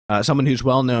someone who's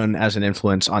well known as an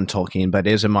influence on Tolkien, but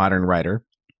is a modern writer,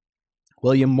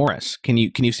 William Morris. Can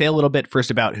you say a little bit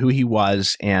first about who he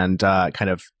was and kind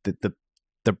of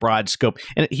the broad scope?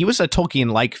 And he was a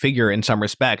Tolkien-like figure in some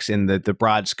respects in the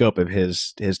broad scope of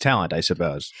his talent, I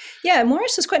suppose. Yeah,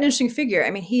 Morris is quite an interesting figure.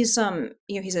 I mean, he's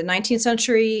he's a 19th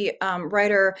century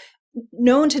writer,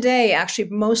 known today actually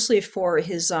mostly for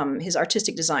his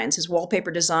artistic designs, his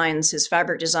wallpaper designs, his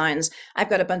fabric designs. I've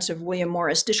got a bunch of William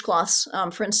Morris dishcloths,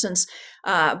 for instance.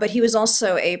 But he was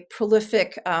also a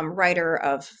prolific writer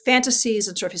of fantasies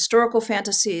and sort of historical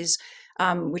fantasies,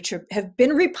 which have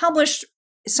been republished.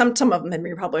 Some of them have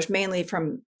been republished mainly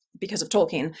because of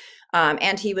Tolkien.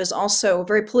 And he was also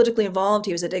very politically involved.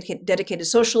 He was a dedicated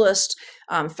socialist,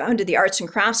 founded the arts and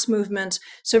crafts movement.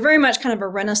 So very much kind of a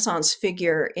Renaissance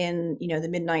figure in the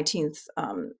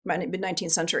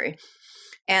mid-19th century.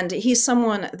 And he's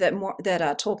someone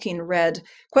that Tolkien read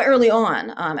quite early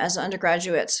on as an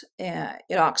undergraduate at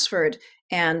Oxford,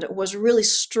 and was really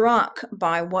struck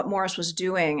by what Morris was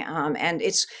doing. And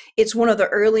it's one of the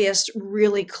earliest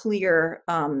really clear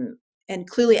and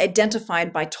clearly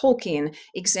identified by Tolkien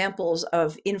examples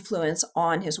of influence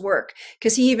on his work.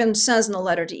 Because he even says in the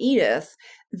letter to Edith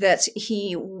that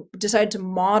he decided to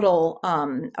model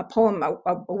a poem,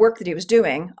 a work that he was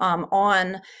doing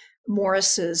on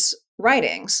Morris's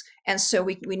writings. And so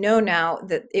we know now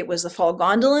that it was the Fall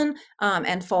Gondolin,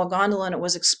 and Fall Gondolin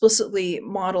was explicitly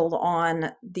modeled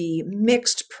on the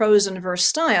mixed prose and verse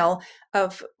style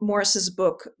of Morris's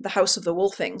book, The House of the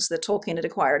Wolfings, that Tolkien had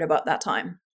acquired about that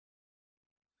time.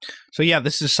 So yeah,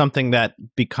 this is something that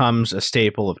becomes a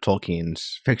staple of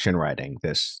Tolkien's fiction writing,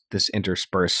 this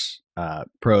intersperse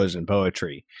prose and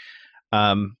poetry.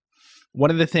 One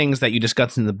of the things that you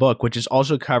discuss in the book, which is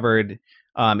also covered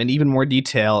in even more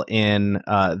detail in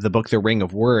the book The Ring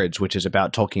of Words, which is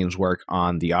about Tolkien's work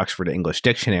on the Oxford English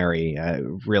Dictionary, a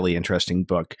really interesting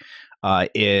book,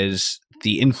 is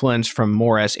the influence from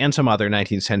Morris and some other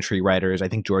 19th century writers. I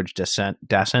think George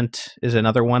Dasent is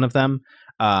another one of them,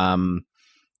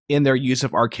 in their use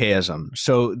of archaism.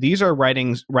 So these are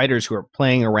writers who are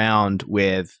playing around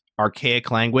with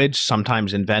archaic language,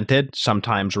 sometimes invented,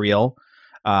 sometimes real.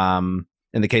 In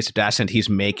the case of Dasent, he's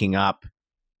making up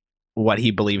what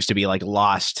he believes to be like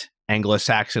lost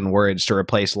Anglo-Saxon words to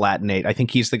replace Latinate. I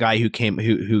think he's the guy who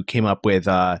came up with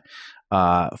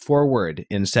forward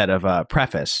instead of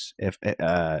preface. If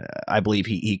I believe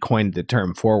he coined the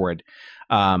term forward.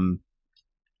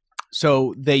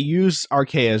 So they use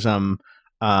archaism,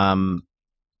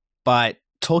 but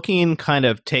Tolkien kind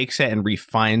of takes it and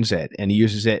refines it and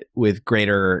uses it with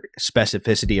greater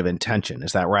specificity of intention.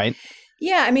 Is that right?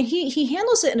 Yeah, I mean, he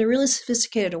handles it in a really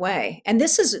sophisticated way. And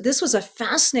this was a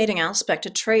fascinating aspect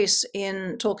to trace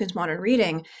in Tolkien's modern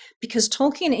reading, because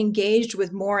Tolkien engaged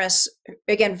with Morris,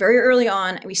 again, very early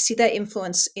on. We see that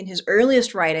influence in his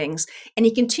earliest writings, and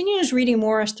he continues reading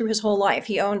Morris through his whole life.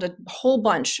 He owned a whole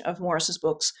bunch of Morris's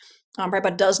books, probably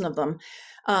about a dozen of them.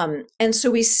 And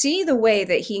so we see the way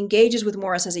that he engages with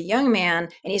Morris as a young man,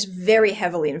 and he's very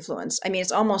heavily influenced. I mean,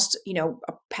 it's almost,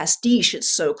 a pastiche.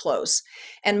 It's so close.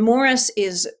 And Morris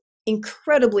is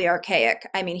incredibly archaic.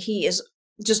 I mean, he is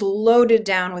just loaded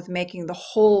down with making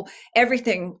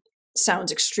everything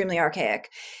sounds extremely archaic.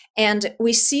 And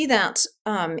we see that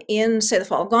in, say, the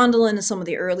Fall of Gondolin and some of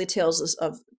the early tales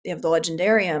of the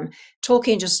Legendarium,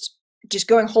 Tolkien just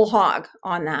going whole hog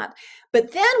on that.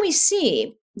 But then we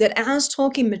see that as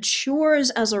Tolkien matures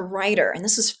as a writer, and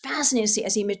this is fascinating to see,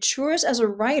 as he matures as a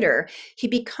writer, he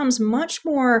becomes much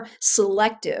more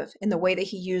selective in the way that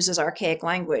he uses archaic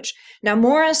language. Now,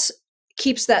 Morris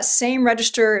keeps that same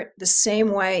register the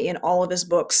same way in all of his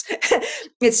books.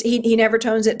 He never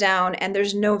tones it down, and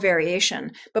there's no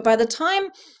variation. But by the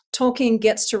time Tolkien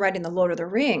gets to writing The Lord of the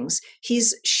Rings,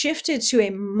 he's shifted to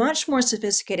a much more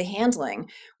sophisticated handling,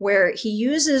 where he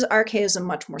uses archaism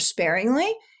much more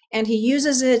sparingly, and he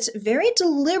uses it very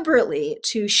deliberately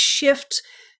to shift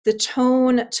the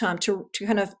tone, to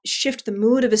kind of shift the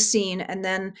mood of a scene, and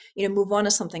then move on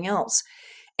to something else.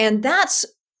 And that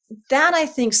I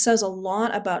think says a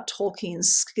lot about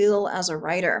Tolkien's skill as a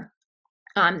writer.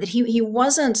 That he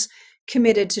wasn't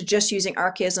committed to just using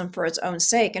archaism for its own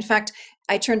sake. In fact,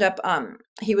 I turned up,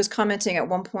 he was commenting at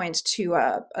one point to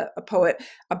a poet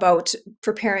about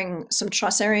preparing some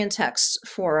Chaucerian texts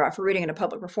for reading in a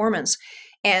public performance.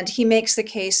 And he makes the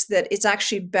case that it's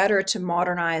actually better to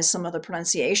modernize some of the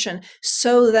pronunciation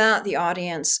so that the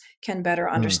audience can better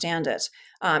understand it.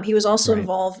 He was also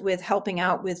involved with helping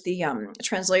out with the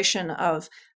translation of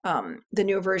the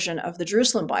new version of the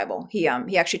Jerusalem Bible. He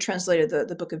actually translated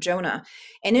the book of Jonah,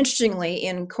 and interestingly,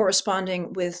 in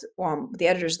corresponding with the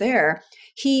editors there,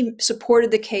 he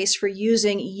supported the case for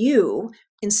using you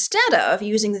instead of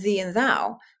using thee and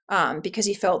thou, because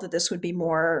he felt that this would be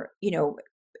more,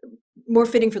 more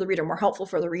fitting for the reader, more helpful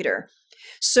for the reader.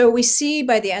 So we see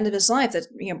by the end of his life that,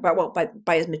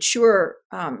 by his mature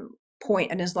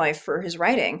point in his life for his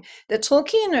writing, that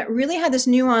Tolkien really had this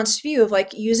nuanced view of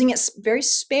like using it very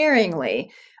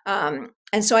sparingly. And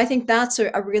so I think that's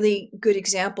a really good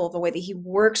example of the way that he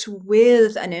works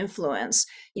with an influence.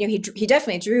 He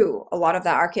definitely drew a lot of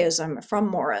that archaism from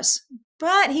Morris,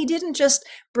 but he didn't just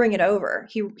bring it over.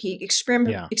 He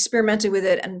experimented with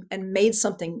it and made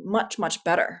something much, much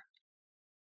better.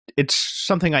 It's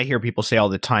something I hear people say all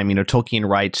the time. Tolkien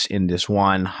writes in this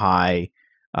one high,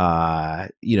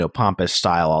 pompous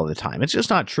style all the time. It's just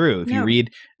not true. If you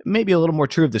read, maybe a little more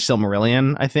true of the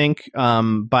Silmarillion, I think.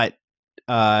 But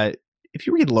if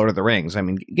you read Lord of the Rings, I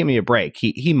mean, give me a break.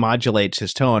 He modulates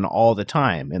his tone all the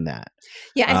time in that.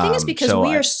 Yeah, I think it's because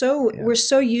we're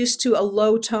so used to a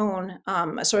low tone,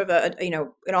 sort of in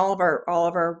all of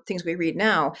our things we read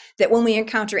now, that when we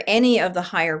encounter any of the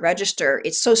higher register,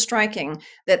 it's so striking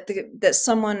that that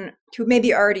someone who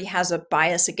maybe already has a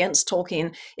bias against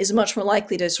Tolkien is much more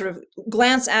likely to sort of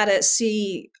glance at it,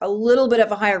 see a little bit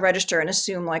of a higher register, and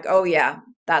assume like, oh yeah,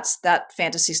 that's that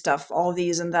fantasy stuff, all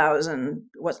these and thous and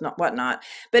whatnot.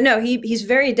 But no, he's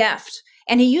very deft.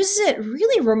 And he uses it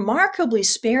really remarkably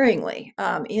sparingly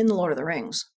in The Lord of the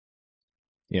Rings.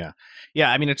 Yeah.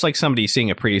 I mean, it's like somebody seeing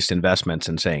a priest in vestments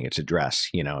and saying it's a dress.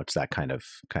 It's that kind of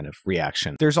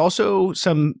reaction. There's also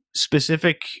some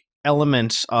specific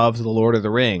elements of The Lord of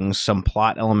the Rings, some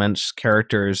plot elements,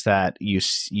 characters that you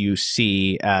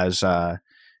see as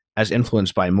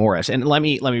influenced by Morris. And let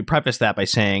me preface that by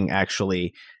saying,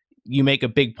 actually, you make a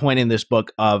big point in this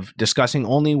book of discussing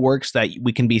only works that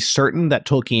we can be certain that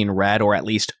Tolkien read or at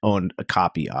least owned a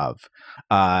copy of.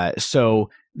 So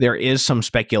there is some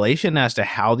speculation as to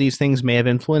how these things may have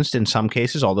influenced in some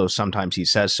cases, although sometimes he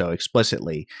says so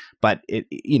explicitly. But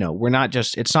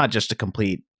it's not just a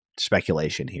complete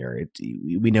speculation here.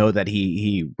 We know that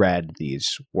he read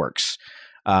these works.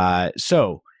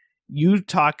 So you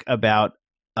talk about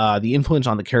the influence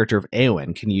on the character of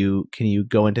Éowyn. Can you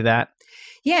go into that?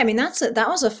 Yeah, I mean, that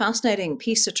was a fascinating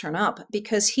piece to turn up,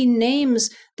 because he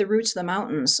names The Roots of the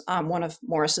Mountains, one of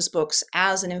Morris's books,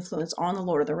 as an influence on The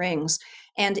Lord of the Rings.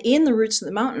 And in The Roots of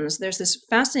the Mountains, there's this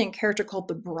fascinating character called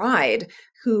the Bride,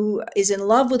 who is in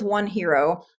love with one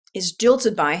hero, is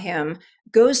jilted by him,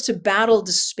 goes to battle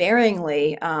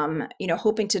despairingly,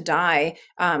 hoping to die,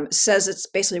 says it's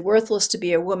basically worthless to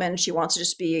be a woman. She wants to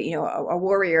just be, a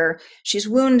warrior. She's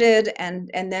wounded, and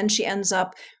then she ends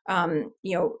up,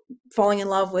 falling in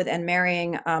love with and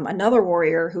marrying another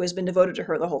warrior who has been devoted to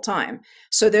her the whole time.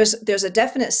 So there's a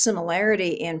definite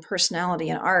similarity in personality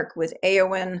and arc with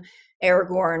Éowyn,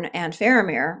 Aragorn, and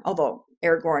Faramir, although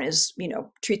Aragorn is,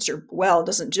 treats her well,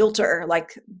 doesn't jilt her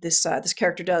like this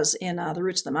character does in The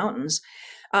Roots of the Mountains.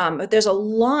 But there's a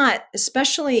lot,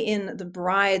 especially in the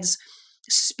Bride's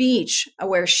speech,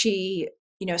 where she,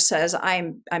 says,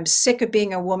 "I'm sick of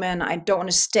being a woman. I don't want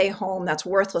to stay home. That's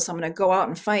worthless. I'm going to go out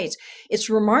and fight."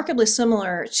 It's remarkably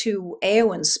similar to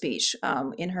Éowyn's speech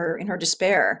in her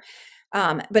despair.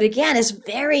 But again, it's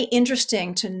very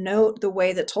interesting to note the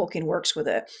way that Tolkien works with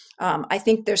it. I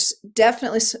think there's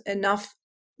definitely enough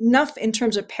in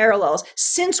terms of parallels.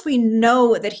 Since we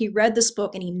know that he read this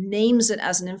book and he names it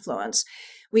as an influence,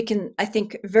 we can, I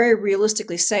think, very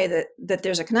realistically say that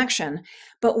there's a connection.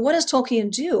 But what does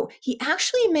Tolkien do? He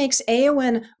actually makes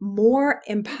Éowyn more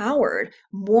empowered,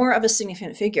 more of a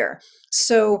significant figure.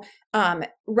 So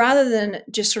rather than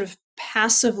just sort of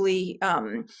passively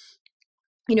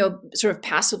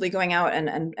passively going out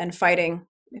and fighting,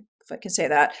 if I can say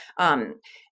that,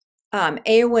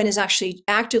 Éowyn is actually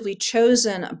actively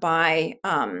chosen by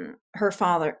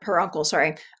her uncle,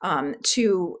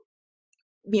 to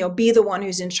be the one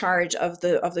who's in charge of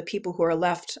the people who are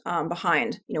left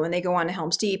behind. When they go on to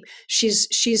Helm's Deep, she's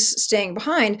staying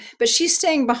behind, but she's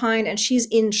staying behind and she's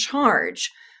in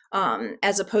charge,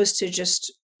 as opposed to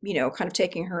just kind of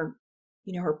taking her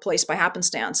her place by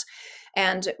happenstance.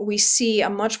 And we see a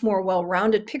much more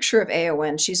well-rounded picture of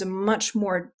Éowyn. She's a much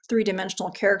more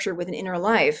three-dimensional character with an inner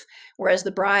life, whereas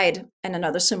the Bride, and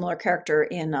another similar character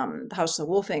in The House of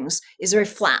the Wolfings, is a very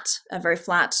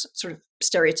flat, sort of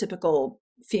stereotypical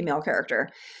female character.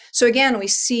 So again, we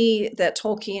see that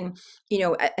Tolkien,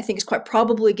 I think is quite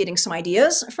probably getting some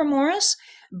ideas from Morris,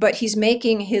 but he's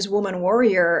making his woman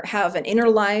warrior have an inner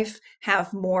life,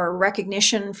 have more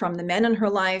recognition from the men in her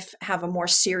life, have a more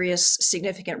serious,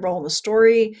 significant role in the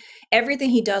story. Everything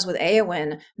he does with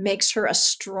Eowyn makes her a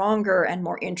stronger and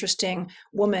more interesting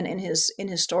woman in his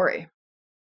story.